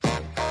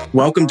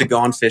Welcome to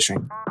Gone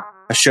Fishing,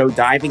 a show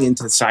diving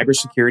into the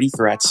cybersecurity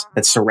threats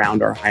that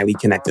surround our highly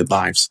connected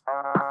lives.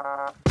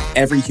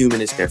 Every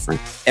human is different.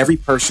 Every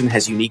person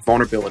has unique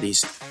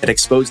vulnerabilities that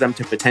expose them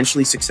to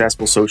potentially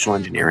successful social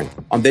engineering.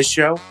 On this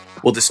show,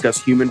 we'll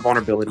discuss human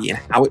vulnerability and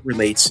how it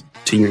relates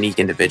to unique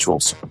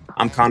individuals.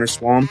 I'm Connor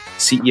Swam,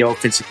 CEO of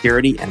Fin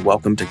Security, and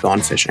welcome to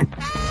Gone Fishing.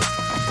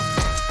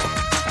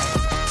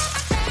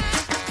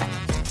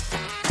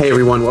 Hey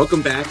everyone,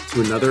 welcome back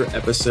to another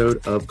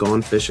episode of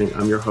Gone Fishing.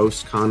 I'm your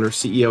host, Connor,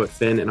 CEO at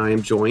Fin, and I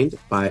am joined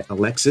by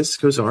Alexis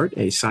Cozart,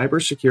 a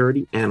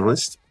cybersecurity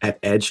analyst at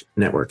Edge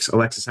Networks.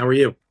 Alexis, how are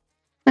you?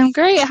 I'm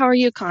great. How are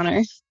you,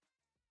 Connor?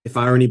 If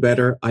I were any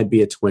better, I'd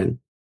be a twin.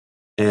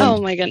 And oh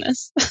my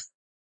goodness.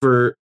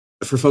 for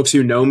folks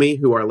who know me,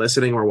 who are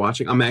listening or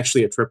watching, I'm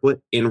actually a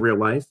triplet in real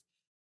life.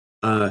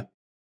 I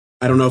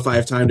don't know if I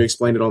have time to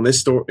explain it on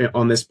this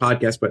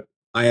podcast, but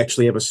I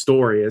actually have a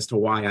story as to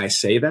why I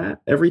say that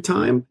every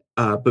time,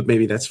 but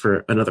maybe that's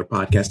for another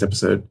podcast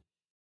episode.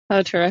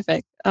 Oh,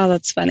 terrific. Oh,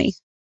 that's funny.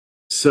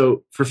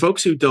 So for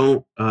folks who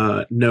don't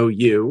know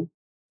you,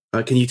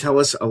 can you tell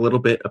us a little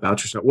bit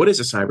about yourself? What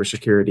is a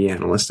cybersecurity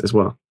analyst as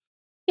well?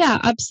 Yeah,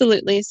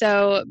 absolutely.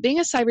 So being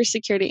a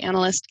cybersecurity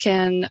analyst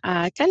can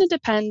kind of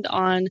depend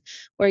on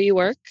where you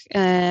work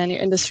and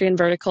your industry and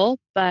vertical,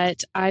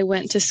 but I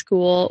went to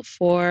school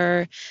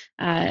for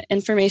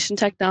information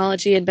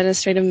technology,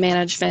 administrative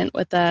management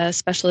with a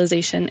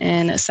specialization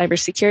in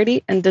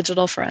cybersecurity and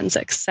digital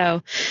forensics.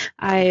 So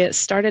I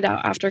started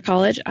out after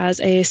college as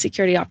a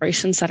security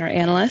operations center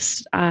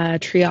analyst,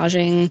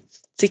 triaging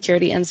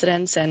security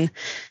incidents and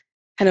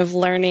kind of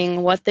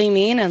learning what they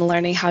mean and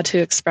learning how to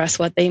express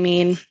what they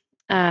mean.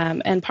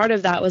 And part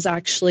of that was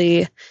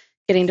actually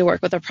getting to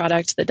work with a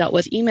product that dealt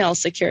with email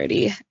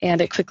security, and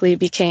it quickly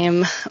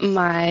became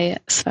my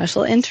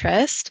special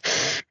interest.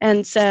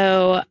 And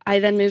so I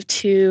then moved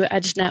to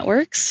Edge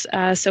Networks.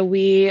 So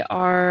we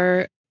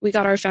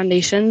got our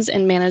foundations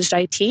in managed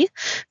IT,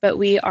 but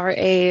we are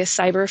a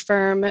cyber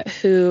firm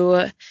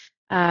who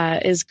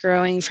is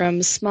growing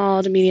from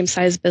small to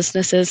medium-sized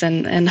businesses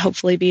and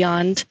hopefully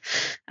beyond.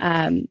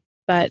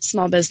 But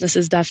small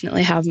businesses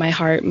definitely have my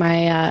heart.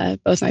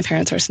 Both my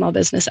parents are small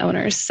business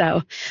owners,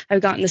 so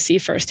I've gotten to see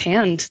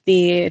firsthand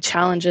the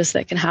challenges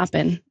that can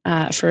happen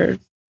for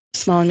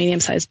small and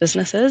medium-sized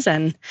businesses.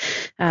 And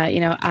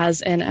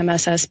as an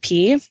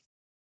MSSP,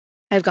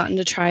 I've gotten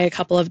to try a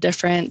couple of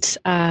different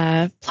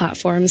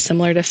platforms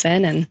similar to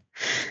Fin,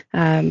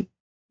 and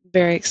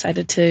very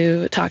excited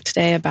to talk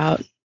today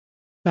about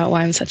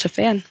why I'm such a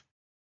fan.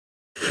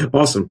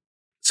 Awesome.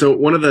 So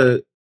one of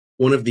the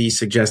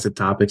suggested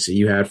topics that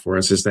you had for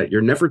us is that you're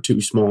never too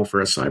small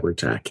for a cyber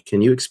attack.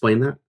 Can you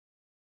explain that?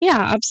 Yeah,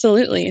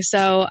 absolutely.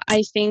 So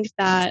I think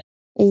that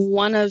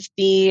one of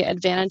the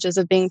advantages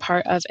of being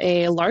part of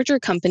a larger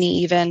company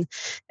even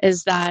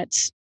is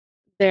that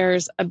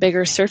there's a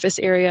bigger surface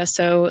area.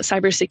 So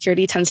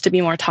cybersecurity tends to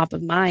be more top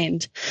of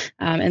mind,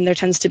 and there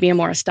tends to be a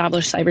more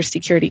established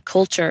cybersecurity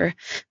culture.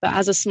 But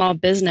as a small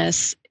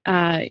business,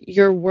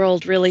 your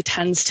world really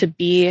tends to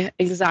be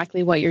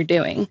exactly what you're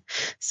doing.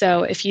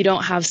 So if you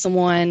don't have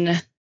someone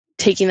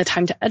taking the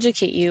time to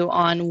educate you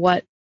on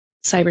what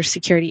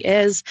cybersecurity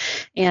is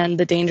and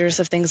the dangers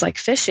of things like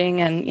phishing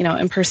and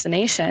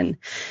impersonation,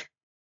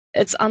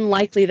 it's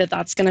unlikely that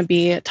that's going to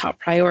be a top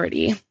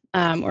priority.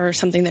 Or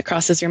something that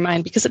crosses your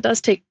mind, because it does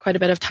take quite a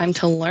bit of time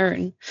to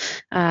learn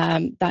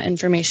that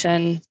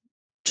information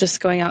just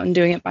going out and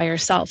doing it by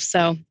yourself.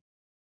 So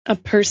a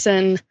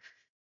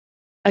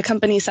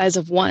company size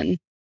of one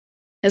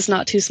is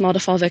not too small to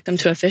fall victim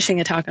to a phishing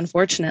attack,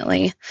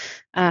 unfortunately.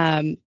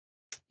 And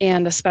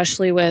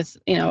especially with,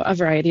 a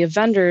variety of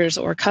vendors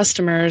or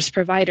customers,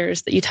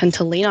 providers that you tend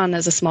to lean on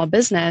as a small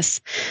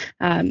business,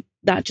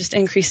 that just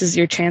increases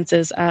your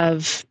chances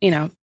of,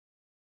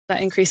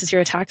 that increases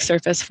your attack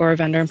surface for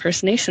vendor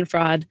impersonation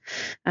fraud,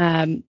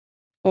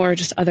 or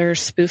just other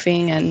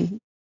spoofing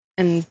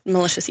and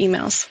malicious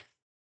emails.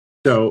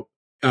 So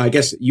I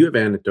guess you have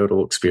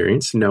anecdotal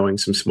experience knowing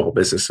some small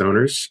business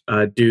owners.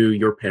 Do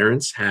your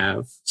parents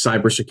have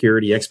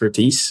cybersecurity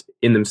expertise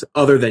in them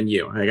other than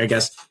you? I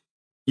guess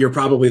you're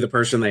probably the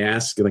person they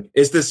ask, like,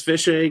 is this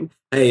phishing?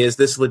 Hey, is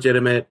this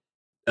legitimate?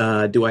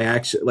 Do I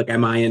actually,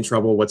 am I in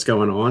trouble? What's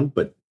going on?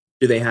 But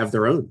do they have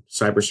their own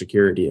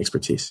cybersecurity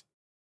expertise?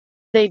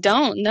 They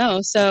don't, no.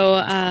 So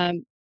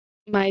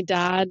my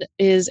dad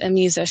is a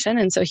musician,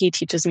 and so he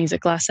teaches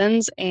music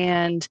lessons,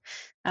 and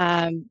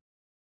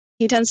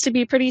he tends to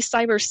be pretty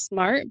cyber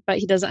smart, but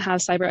he doesn't have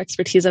cyber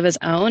expertise of his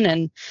own.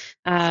 And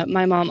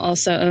my mom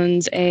also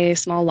owns a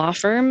small law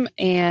firm,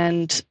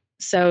 and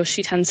so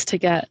she tends to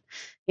get,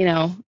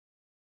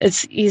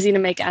 it's easy to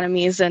make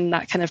enemies in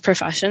that kind of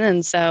profession.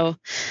 And so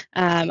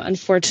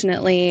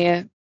unfortunately,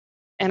 and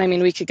I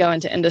mean, we could go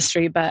into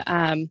industry, but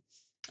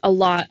a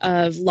lot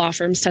of law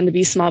firms tend to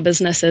be small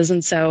businesses.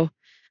 And so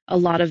a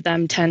lot of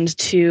them tend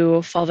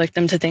to fall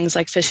victim to things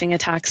like phishing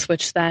attacks,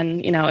 which then,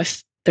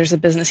 if there's a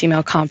business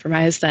email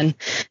compromise, then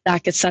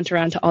that gets sent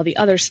around to all the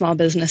other small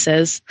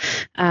businesses.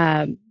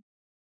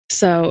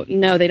 So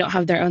no, they don't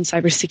have their own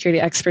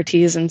cybersecurity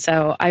expertise. And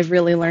so I've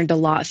really learned a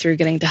lot through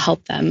getting to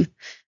help them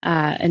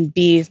and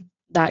be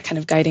that kind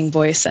of guiding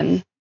voice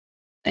and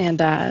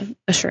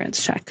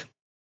assurance check.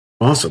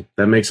 Awesome.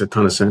 That makes a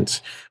ton of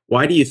sense.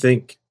 Why do you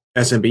think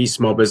SMBs,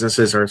 small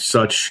businesses, are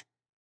such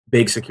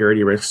big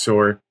security risks,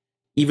 or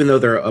even though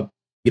they're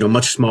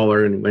much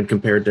smaller and when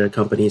compared to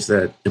companies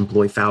that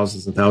employ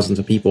thousands and thousands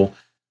of people,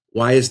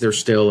 why is there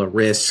still a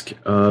risk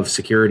of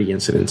security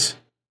incidents?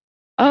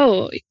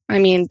 Oh, I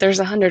mean, there's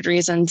 100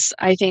 reasons.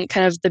 I think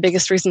kind of the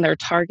biggest reason they're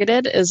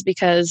targeted is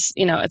because,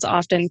 it's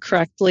often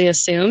correctly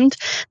assumed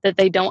that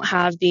they don't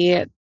have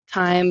the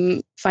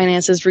time,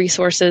 finances,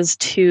 resources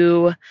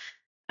to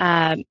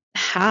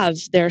have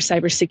their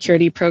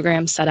cybersecurity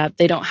program set up.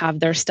 They don't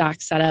have their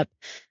stack set up.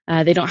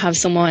 They don't have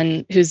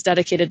someone who's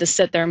dedicated to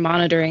sit there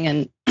monitoring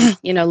and,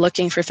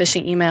 looking for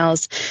phishing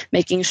emails,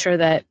 making sure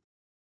that,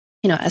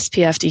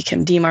 SPF,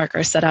 DKIM, DMARC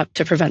are set up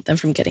to prevent them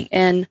from getting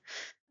in.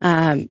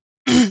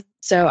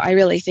 So I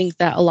really think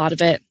that a lot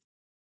of it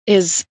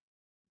is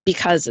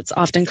because it's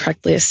often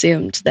correctly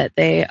assumed that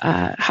they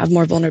have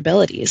more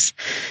vulnerabilities.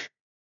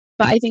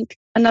 But I think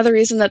another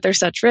reason that there's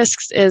such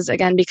risks is,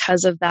 again,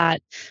 because of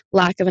that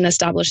lack of an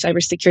established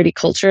cybersecurity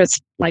culture. It's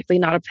likely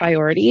not a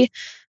priority.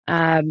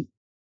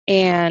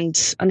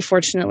 And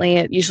unfortunately,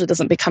 it usually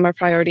doesn't become a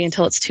priority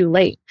until it's too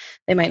late.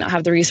 They might not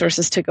have the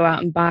resources to go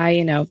out and buy,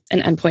 an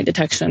endpoint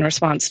detection and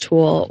response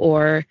tool,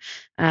 or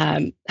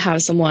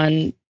have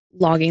someone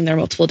logging their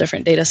multiple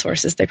different data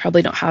sources. They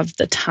probably don't have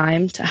the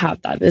time to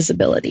have that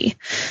visibility.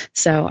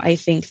 So I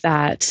think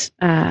that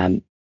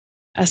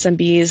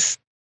SMBs,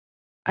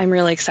 I'm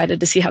really excited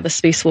to see how the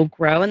space will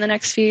grow in the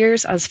next few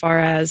years as far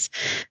as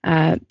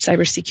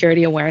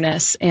cybersecurity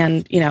awareness.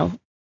 And,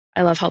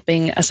 I love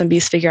helping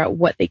SMBs figure out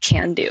what they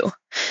can do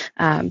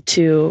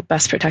to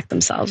best protect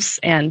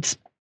themselves. And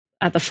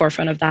at the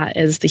forefront of that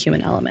is the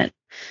human element,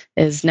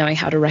 is knowing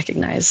how to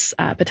recognize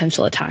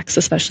potential attacks,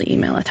 especially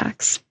email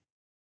attacks.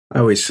 I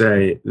always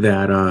say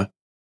that not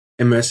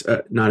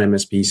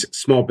MSPs,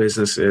 small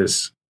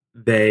businesses,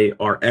 they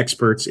are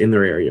experts in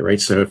their area, right?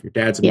 So if your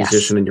dad's a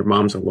musician and your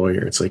mom's a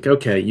lawyer, it's like,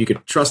 okay, you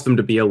could trust them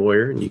to be a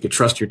lawyer and you could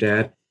trust your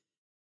dad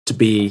to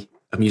be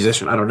a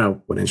musician. I don't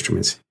know what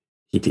instruments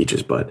he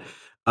teaches, but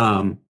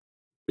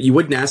you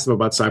wouldn't ask them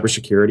about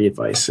cybersecurity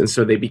advice. And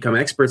so they become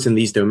experts in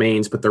these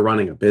domains, but they're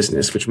running a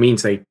business, which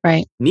means they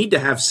need to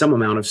have some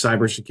amount of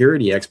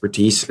cybersecurity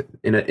expertise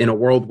in a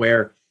world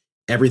where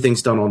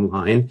everything's done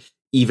online.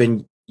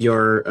 Even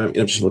I'm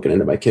just looking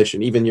into my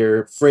kitchen, even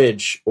your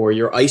fridge or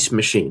your ice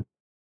machine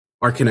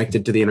are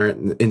connected to the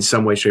internet in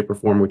some way, shape, or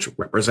form, which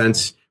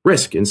represents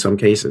risk in some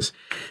cases.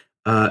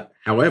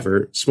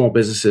 However, small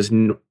businesses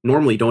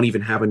normally don't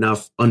even have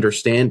enough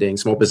understanding,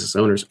 small business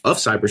owners, of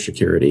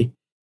cybersecurity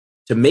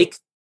to make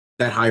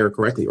that hire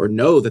correctly or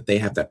know that they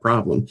have that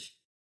problem.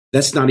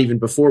 That's not even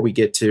before we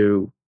get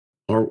to,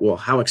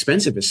 how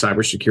expensive is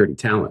cybersecurity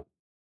talent?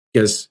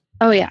 Because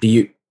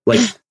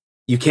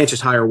you can't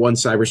just hire one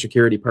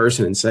cybersecurity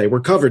person and say,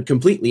 we're covered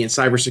completely in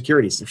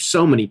cybersecurity. There's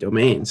so many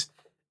domains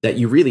that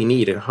you really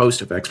need a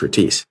host of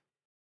expertise.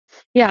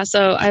 Yeah,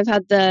 so I've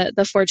had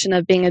the fortune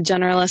of being a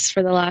generalist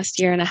for the last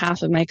year and a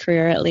half of my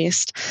career, at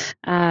least.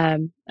 I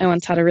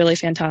once had a really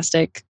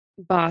fantastic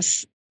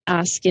boss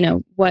ask,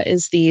 what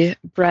is the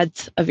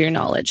breadth of your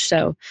knowledge?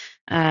 So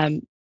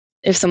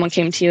if someone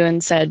came to you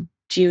and said,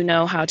 do you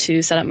know how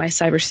to set up my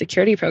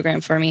cybersecurity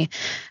program for me?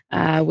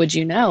 Would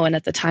you know? And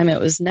at the time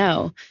it was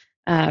no.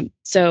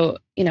 So,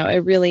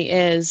 it really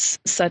is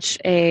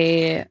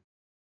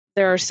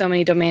there are so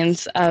many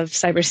domains of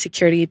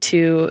cybersecurity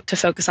to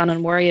focus on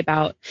and worry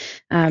about.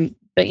 But,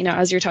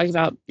 as you're talking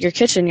about your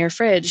kitchen, your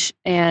fridge,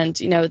 and,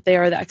 they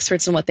are the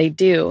experts in what they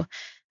do.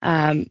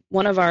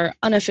 One of our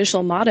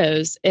unofficial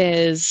mottos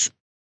is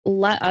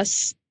let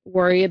us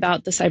worry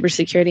about the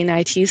cybersecurity and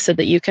IT so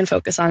that you can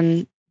focus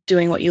on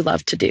doing what you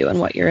love to do and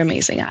what you're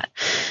amazing at.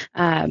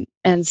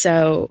 And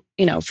so,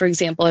 for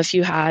example, if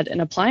you had an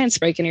appliance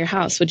break in your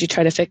house, would you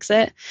try to fix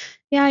it?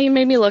 Yeah, you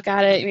maybe look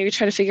at it, maybe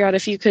try to figure out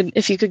if you could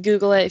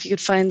Google it, if you could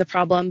find the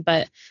problem.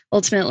 But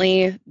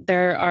ultimately,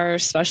 there are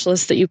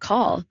specialists that you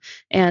call,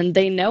 and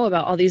they know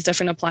about all these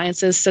different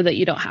appliances so that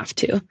you don't have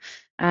to.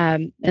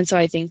 And so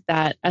I think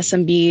that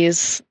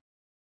SMBs,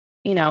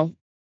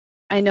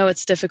 I know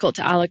it's difficult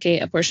to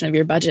allocate a portion of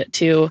your budget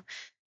to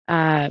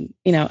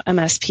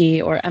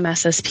MSP or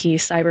MSSP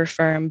cyber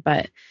firm,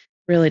 but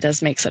really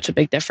does make such a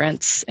big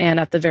difference. And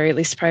at the very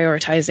least,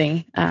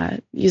 prioritizing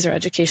user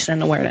education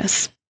and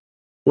awareness.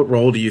 What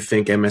role do you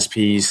think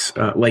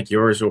MSPs like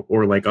yours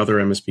or like other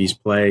MSPs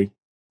play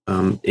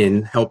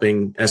in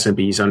helping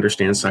SMBs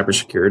understand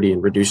cybersecurity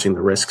and reducing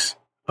the risks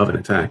of an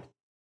attack?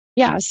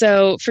 Yeah,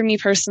 so for me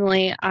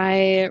personally,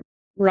 I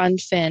run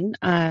FIN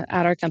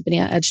at our company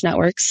at Edge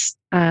Networks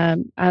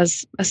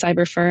as a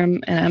cyber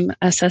firm and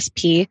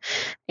MSSP.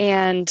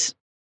 And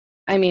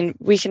I mean,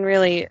 we can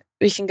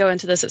go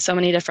into this at so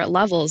many different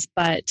levels,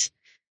 but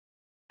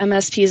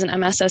MSPs and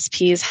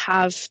MSSPs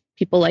have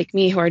people like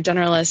me who are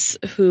generalists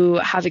who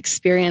have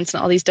experience in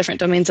all these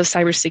different domains of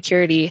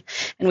cybersecurity,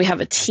 and we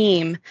have a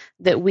team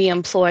that we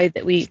employ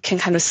that we can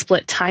kind of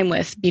split time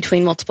with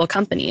between multiple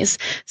companies.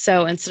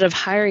 So instead of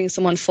hiring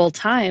someone full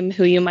time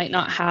who you might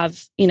not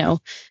have,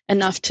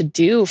 enough to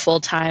do full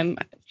time,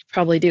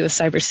 probably do with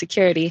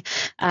cybersecurity,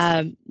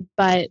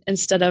 but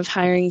instead of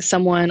hiring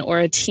someone or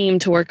a team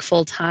to work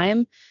full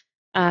time,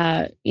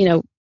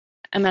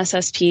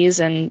 MSSPs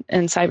and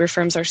cyber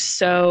firms are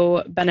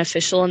so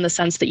beneficial in the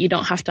sense that you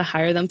don't have to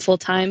hire them full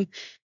time.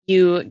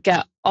 You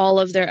get all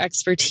of their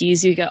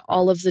expertise, you get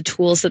all of the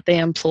tools that they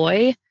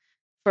employ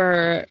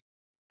for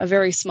a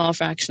very small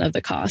fraction of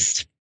the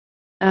cost.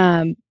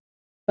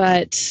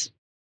 But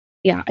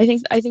yeah, I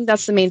think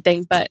that's the main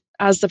thing. But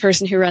as the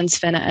person who runs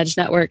Fin at Edge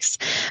Networks,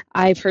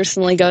 I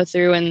personally go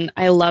through and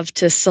I love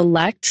to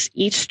select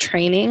each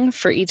training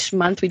for each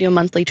month. We do a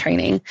monthly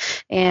training,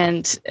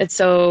 and it's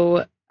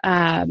so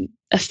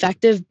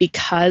effective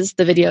because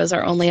the videos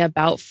are only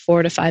about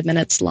 4 to 5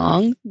 minutes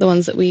long, the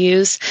ones that we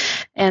use.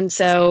 And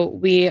so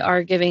we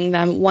are giving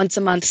them once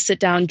a month, sit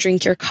down,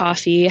 drink your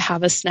coffee,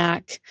 have a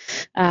snack,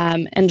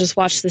 and just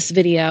watch this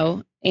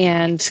video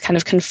and kind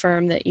of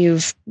confirm that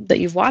you've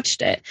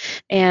watched it.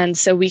 And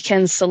so we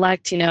can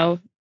select,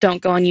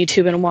 don't go on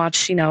YouTube and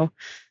watch,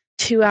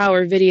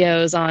 2-hour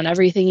videos on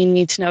everything you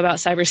need to know about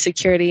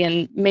cybersecurity.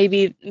 And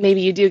maybe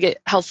you do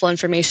get helpful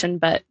information,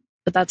 but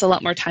that's a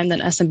lot more time than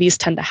SMBs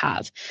tend to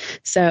have.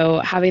 So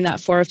having that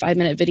 4 or 5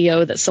 minute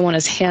video that someone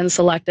has hand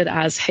selected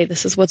as, hey,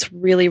 this is what's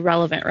really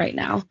relevant right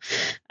now,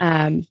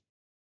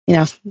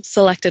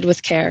 selected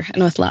with care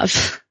and with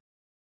love.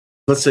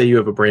 Let's say you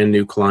have a brand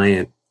new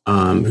client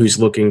who's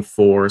looking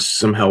for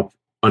some help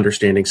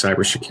understanding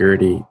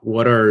cybersecurity.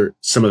 What are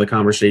some of the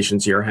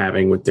conversations you're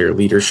having with their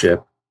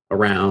leadership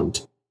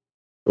around,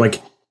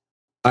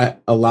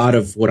 a lot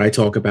of what I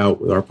talk about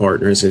with our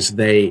partners is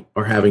they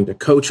are having to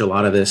coach a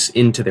lot of this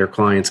into their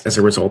clients as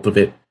a result of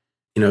it.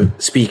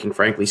 Speaking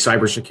frankly,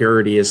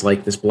 cybersecurity is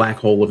like this black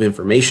hole of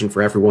information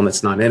for everyone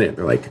that's not in it.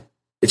 They're like,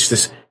 it's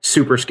this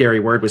super scary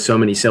word with so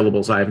many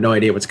syllables. I have no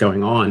idea what's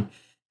going on.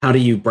 How do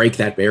you break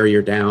that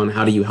barrier down?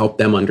 How do you help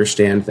them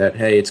understand that,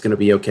 hey, it's going to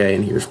be okay,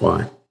 and here's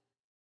why?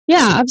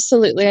 Yeah,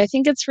 absolutely. I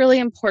think it's really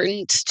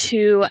important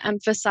to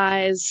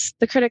emphasize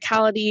the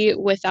criticality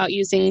without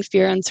using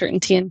fear,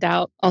 uncertainty, and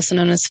doubt, also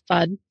known as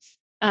FUD.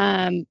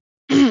 I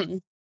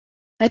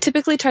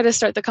typically try to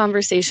start the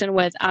conversation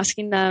with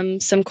asking them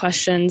some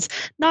questions,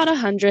 not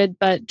 100,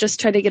 but just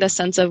try to get a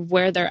sense of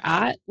where they're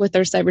at with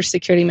their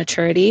cybersecurity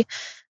maturity,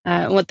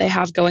 what they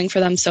have going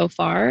for them so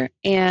far.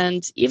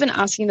 And even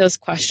asking those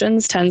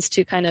questions tends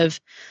to kind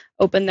of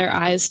open their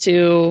eyes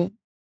to,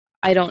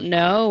 I don't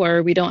know,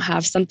 or we don't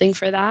have something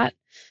for that.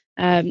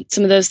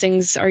 Some of those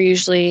things are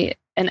usually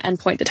an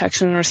endpoint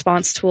detection and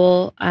response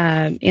tool,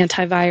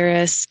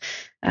 antivirus,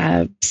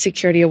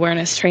 security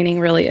awareness training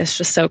really is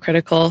just so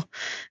critical.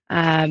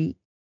 Do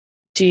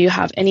you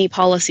have any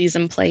policies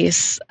in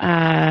place?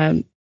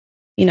 Do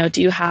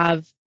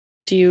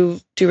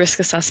you do risk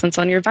assessments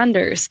on your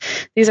vendors?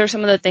 These are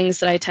some of the things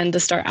that I tend to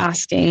start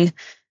asking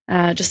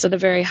just at a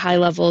very high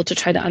level to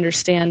try to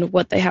understand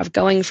what they have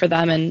going for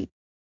them. And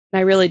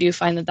I really do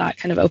find that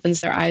kind of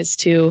opens their eyes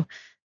to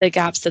the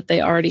gaps that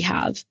they already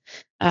have.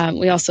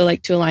 We also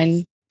like to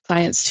align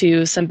clients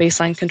to some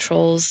baseline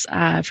controls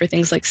for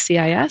things like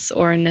CIS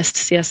or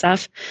NIST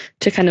CSF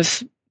to kind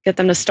of get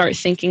them to start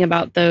thinking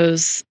about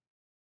those,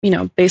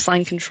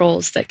 baseline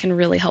controls that can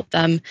really help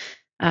them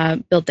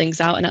build things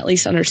out and at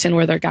least understand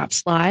where their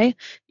gaps lie,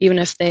 even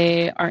if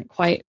they aren't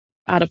quite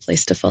at a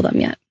place to fill them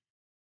yet.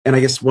 And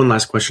I guess one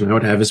last question I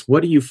would have is,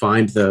 what do you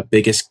find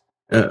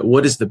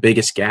what is the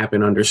biggest gap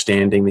in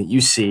understanding that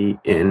you see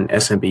in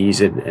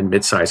SMBs and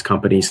mid-sized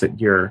companies that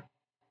you're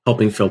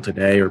helping fill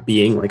today or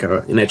being like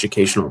an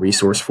educational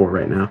resource for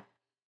right now?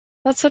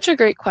 That's such a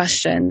great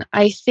question.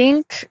 I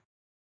think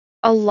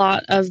a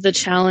lot of the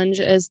challenge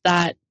is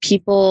that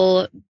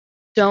people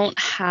don't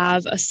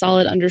have a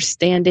solid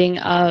understanding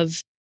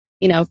of,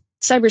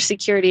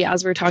 cybersecurity,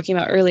 as we were talking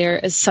about earlier,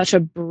 is such a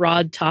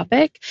broad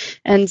topic.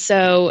 And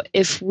so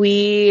if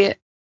we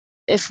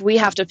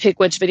have to pick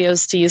which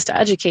videos to use to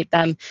educate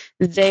them,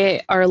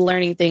 they are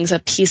learning things a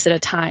piece at a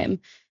time.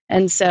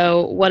 And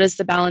so what is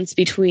the balance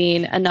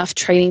between enough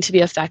training to be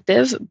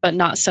effective, but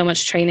not so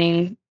much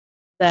training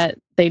that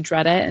they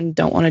dread it and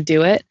don't want to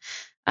do it?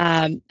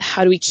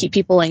 How do we keep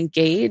people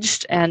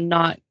engaged and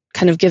not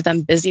kind of give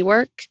them busy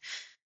work?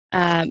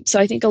 So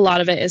I think a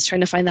lot of it is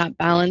trying to find that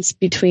balance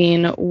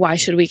between why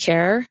should we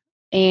care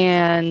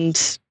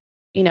and,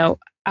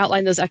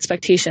 outline those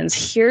expectations.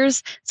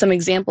 Here's some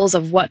examples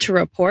of what to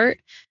report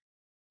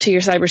to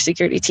your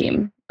cybersecurity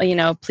team.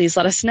 Please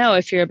let us know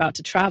if you're about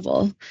to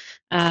travel.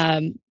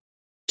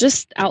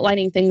 Just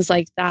outlining things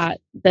like that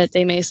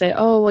they may say,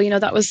 oh, well,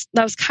 that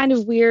was kind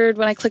of weird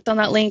when I clicked on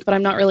that link, but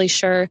I'm not really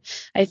sure.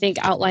 I think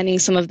outlining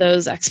some of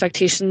those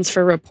expectations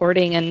for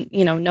reporting and,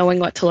 knowing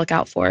what to look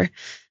out for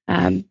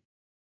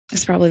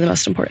is probably the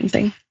most important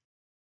thing.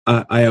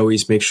 I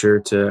always make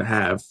sure to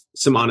have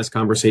some honest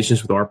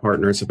conversations with our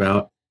partners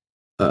about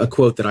a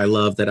quote that I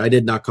love that I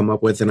did not come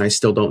up with, and I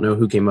still don't know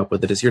who came up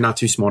with it, is you're not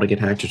too small to get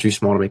hacked, you're too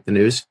small to make the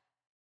news.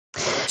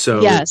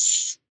 So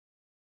yes.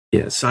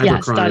 Yeah, cybercrime.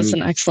 Yes, that's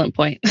an excellent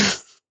point.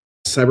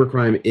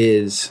 Cybercrime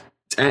it's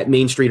at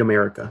Main Street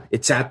America.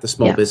 It's at the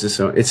small business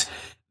zone.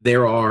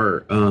 There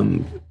are,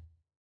 and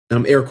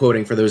I'm air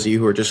quoting for those of you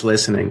who are just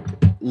listening,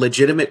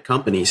 legitimate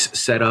companies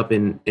set up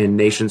in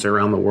nations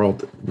around the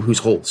world whose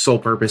whole sole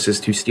purpose is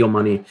to steal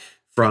money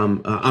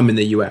from, I'm in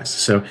the U.S.,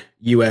 so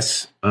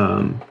U.S.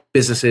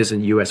 Businesses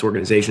and U.S.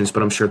 organizations,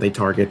 but I'm sure they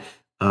target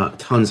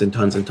tons and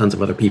tons and tons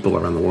of other people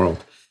around the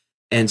world.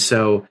 And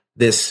so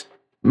this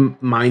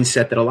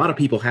mindset that a lot of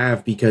people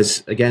have,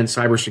 because again,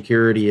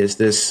 cybersecurity is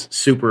this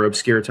super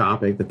obscure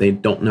topic that they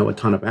don't know a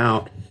ton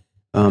about.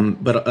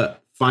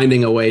 But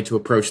finding a way to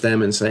approach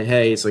them and say,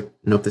 hey, it's like,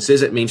 no, this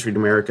is at Main Street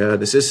America.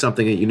 This is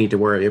something that you need to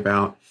worry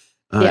about.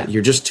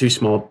 You're just too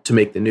small to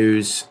make the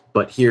news.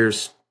 But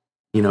here's,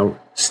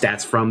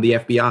 stats from the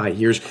FBI.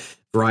 Here's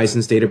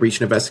Verizon's data breach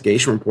and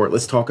investigation report.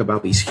 Let's talk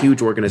about these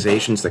huge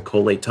organizations that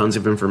collate tons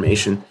of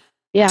information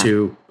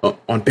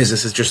on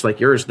businesses just like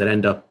yours that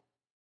end up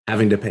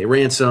having to pay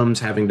ransoms,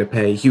 having to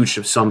pay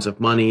huge sums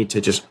of money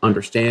to just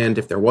understand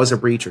if there was a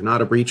breach or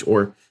not a breach,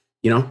 or,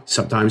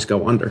 sometimes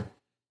go under.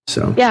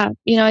 So,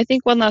 I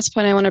think one last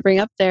point I want to bring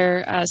up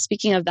there,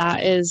 speaking of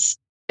that, is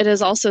it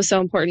is also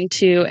so important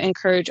to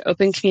encourage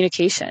open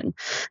communication.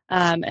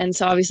 And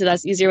so obviously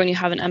that's easier when you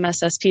have an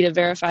MSSP to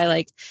verify,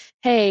 like,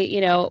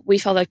 hey, we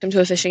fell victim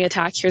to a phishing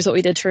attack. Here's what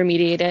we did to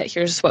remediate it.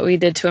 Here's what we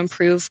did to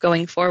improve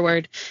going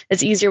forward.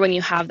 It's easier when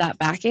you have that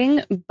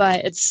backing,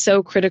 but it's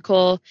so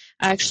critical.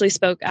 I actually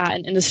spoke at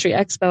an industry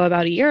expo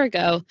about a year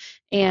ago,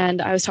 and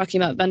I was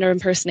talking about vendor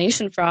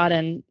impersonation fraud.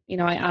 And,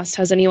 I asked,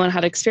 has anyone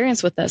had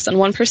experience with this? And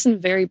one person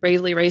very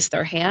bravely raised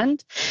their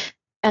hand,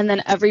 and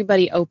then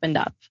everybody opened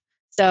up.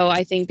 So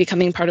I think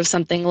becoming part of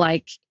something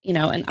like,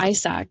 an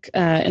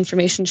ISAC,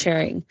 information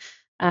sharing,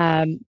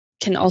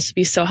 can also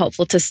be so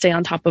helpful to stay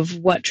on top of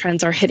what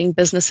trends are hitting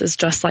businesses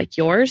just like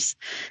yours,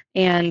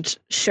 and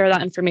share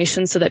that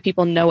information so that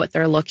people know what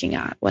they're looking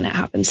at when it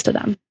happens to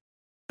them.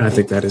 I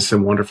think that is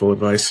some wonderful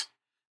advice.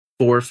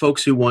 For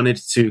folks who wanted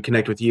to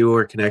connect with you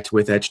or connect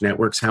with Edge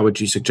Networks, how would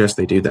you suggest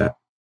they do that?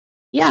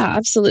 Yeah,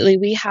 absolutely.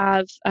 We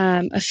have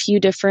a few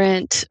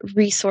different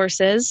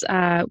resources.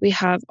 We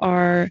have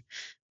our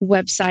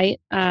website,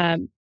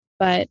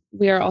 but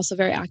we are also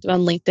very active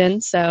on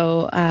LinkedIn.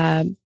 So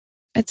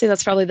I'd say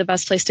that's probably the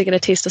best place to get a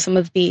taste of some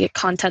of the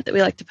content that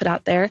we like to put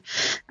out there.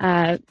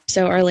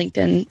 So our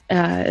LinkedIn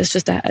is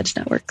just at Edge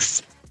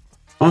Networks.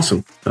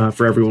 Awesome.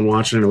 For everyone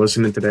watching or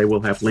listening today,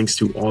 we'll have links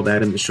to all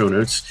that in the show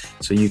notes,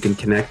 so you can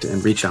connect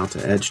and reach out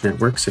to Edge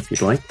Networks if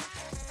you'd like.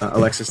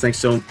 Alexis, thanks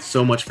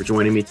so much for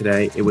joining me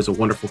today. It was a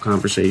wonderful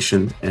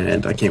conversation,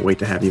 and I can't wait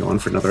to have you on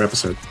for another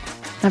episode.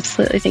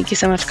 Absolutely. Thank you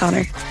so much,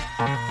 Connor.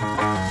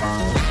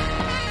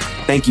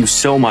 Thank you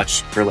so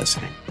much for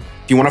listening.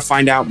 If you want to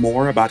find out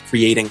more about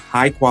creating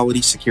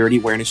high-quality security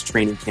awareness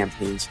training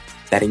campaigns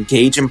that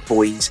engage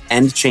employees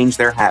and change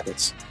their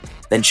habits,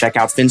 then check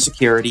out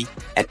FinSecurity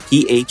at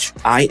phinsec.io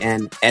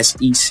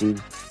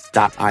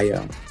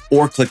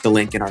or click the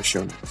link in our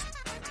show notes.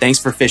 Thanks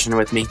for fishing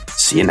with me.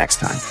 See you next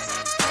time.